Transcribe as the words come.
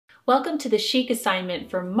Welcome to the Chic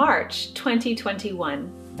Assignment for March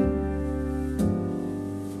 2021.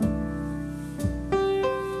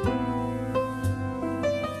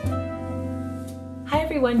 Hi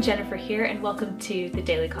everyone, Jennifer here and welcome to the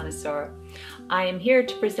Daily Connoisseur. I am here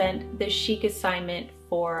to present the Chic Assignment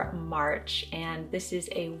for March, and this is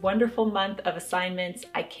a wonderful month of assignments.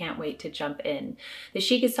 I can't wait to jump in. The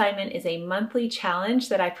Chic Assignment is a monthly challenge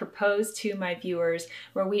that I propose to my viewers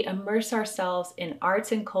where we immerse ourselves in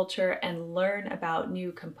arts and culture and learn about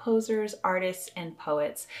new composers, artists, and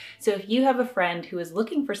poets. So if you have a friend who is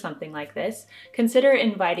looking for something like this, consider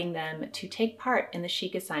inviting them to take part in the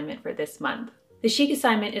Chic Assignment for this month. The Chic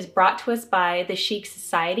Assignment is brought to us by the Chic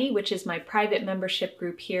Society, which is my private membership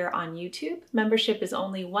group here on YouTube. Membership is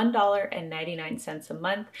only $1.99 a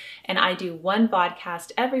month, and I do one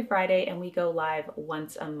vodcast every Friday, and we go live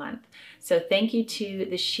once a month. So thank you to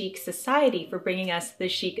the Chic Society for bringing us the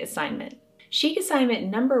Chic Assignment. Chic Assignment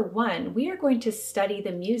number 1, we are going to study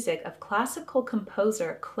the music of classical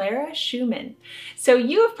composer Clara Schumann. So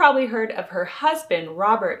you have probably heard of her husband,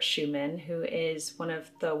 Robert Schumann, who is one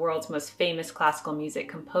of the world's most famous classical music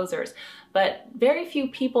composers, but very few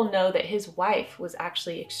people know that his wife was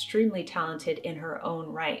actually extremely talented in her own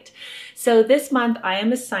right. So this month I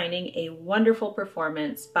am assigning a wonderful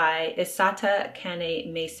performance by Isata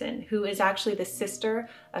Kanneh-Mason, who is actually the sister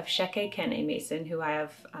of Sheikh Kanneh-Mason, who I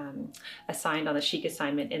have assigned on the Chic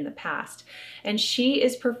Assignment in the past. And she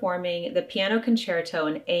is performing the Piano Concerto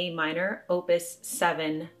in A minor, Opus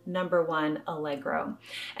 7, number 1, Allegro.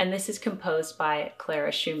 And this is composed by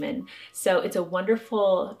Clara Schumann. So it's a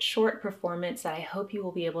wonderful short performance that I hope you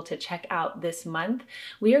will be able to check out this month.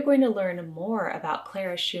 We are going to learn more about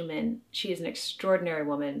Clara Schumann. She is an extraordinary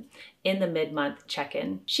woman in the mid-month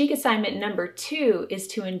check-in. Chic Assignment number 2 is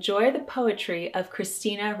to enjoy the poetry of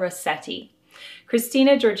Christina Rossetti.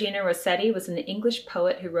 Christina Georgina Rossetti was an English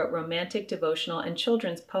poet who wrote romantic, devotional, and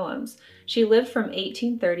children's poems. She lived from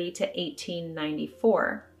 1830 to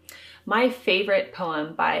 1894. My favorite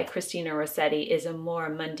poem by Christina Rossetti is Amor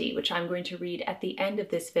Mundi, which I'm going to read at the end of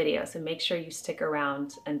this video, so make sure you stick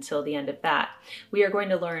around until the end of that. We are going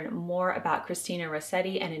to learn more about Christina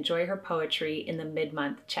Rossetti and enjoy her poetry in the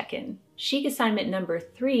mid-month check-in. Chic Assignment number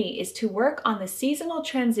 3 is to work on the seasonal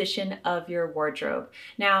transition of your wardrobe.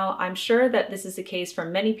 Now, I'm sure that this is the case for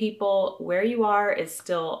many people. Where you are is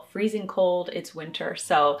still freezing cold, it's winter,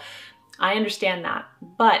 so I understand that.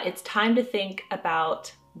 But it's time to think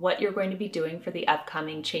about what you're going to be doing for the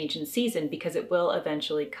upcoming change in season, because it will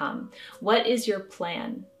eventually come. What is your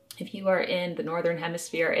plan? If you are in the Northern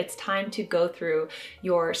Hemisphere, it's time to go through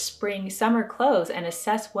your spring, summer clothes and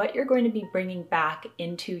assess what you're going to be bringing back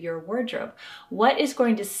into your wardrobe. What is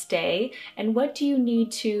going to stay and what do you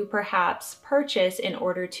need to perhaps purchase in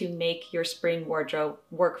order to make your spring wardrobe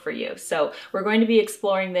work for you? So we're going to be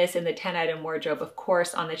exploring this in the 10-item wardrobe, of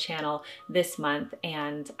course, on the channel this month,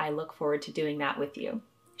 and I look forward to doing that with you.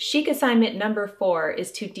 Chic Assignment number 4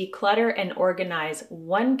 is to declutter and organize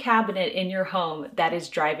one cabinet in your home that is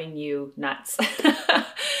driving you nuts.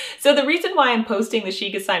 So the reason why I'm posting the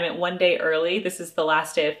Chic Assignment one day early, this is the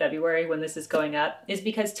last day of February when this is going up, is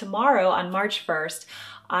because tomorrow on March 1st,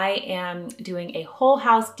 I am doing a whole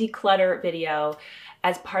house declutter video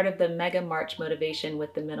as part of the Mega March Motivation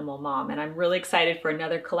with the Minimal Mom. And I'm really excited for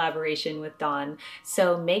another collaboration with Dawn.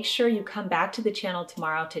 So make sure you come back to the channel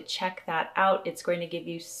tomorrow to check that out. It's going to give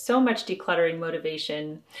you so much decluttering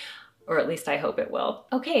motivation, or at least I hope it will.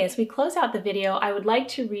 Okay, as we close out the video, I would like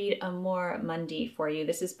to read Amor Mundi for you.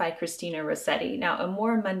 This is by Christina Rossetti. Now,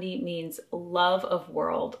 Amor Mundi means love of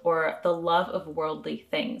world, or the love of worldly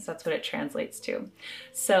things. That's what it translates to.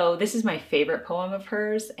 So this is my favorite poem of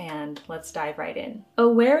hers, and let's dive right in.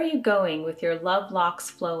 Oh, where are you going with your love locks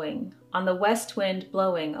flowing, on the west wind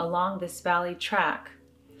blowing along this valley track?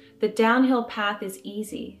 The downhill path is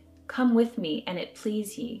easy. Come with me, and it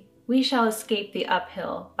please ye. We shall escape the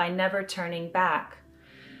uphill by never turning back.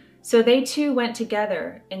 So they two went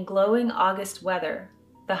together in glowing August weather.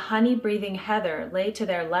 The honey-breathing heather lay to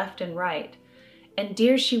their left and right, and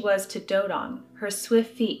dear she was to dote on. Her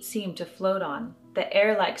swift feet seemed to float on the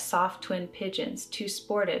air like soft twin pigeons, too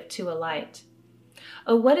sportive to alight.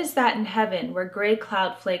 Oh, what is that in heaven where gray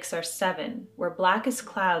cloud flakes are 7, where blackest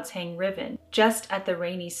clouds hang riven just at the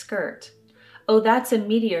rainy skirt? Oh, that's a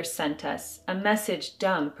meteor sent us, a message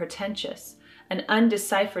dumb, pretentious, an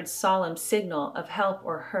undeciphered solemn signal of help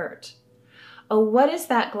or hurt. Oh, what is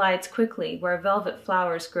that glides quickly where velvet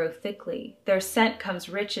flowers grow thickly? Their scent comes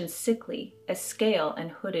rich and sickly, a scale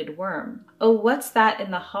and hooded worm. Oh, what's that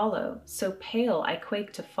in the hollow, so pale I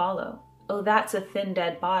quake to follow? Oh, that's a thin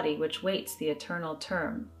dead body which waits the eternal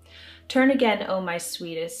term. Turn again, O my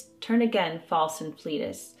sweetest, turn again, false and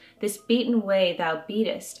fleetest. This beaten way thou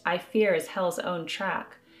beatest, I fear is hell's own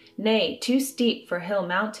track. Nay, too steep for hill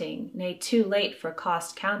mounting, nay, too late for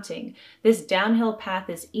cost counting. This downhill path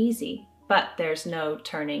is easy, but there's no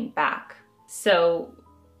turning back. So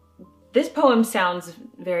this poem sounds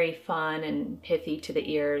very fun and pithy to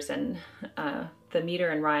the ears, and the meter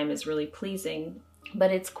and rhyme is really pleasing,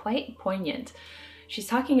 but it's quite poignant. She's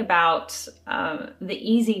talking about the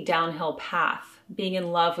easy downhill path, being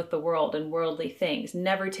in love with the world and worldly things,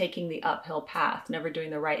 never taking the uphill path, never doing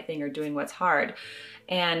the right thing or doing what's hard.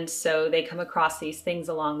 And so they come across these things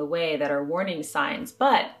along the way that are warning signs,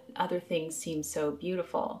 but other things seem so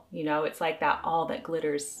beautiful. You know, it's like that all that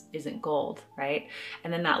glitters isn't gold, right?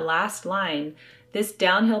 And then that last line, this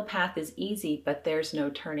downhill path is easy, but there's no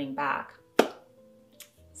turning back.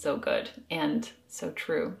 So good and so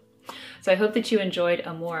true. So I hope that you enjoyed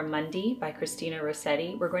Amor Mundi by Christina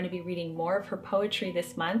Rossetti. We're going to be reading more of her poetry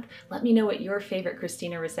this month. Let me know what your favorite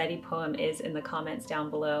Christina Rossetti poem is in the comments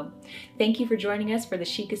down below. Thank you for joining us for the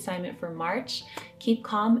Chic Assignment for March. Keep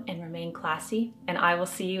calm and remain classy, and I will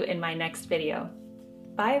see you in my next video.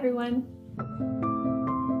 Bye everyone.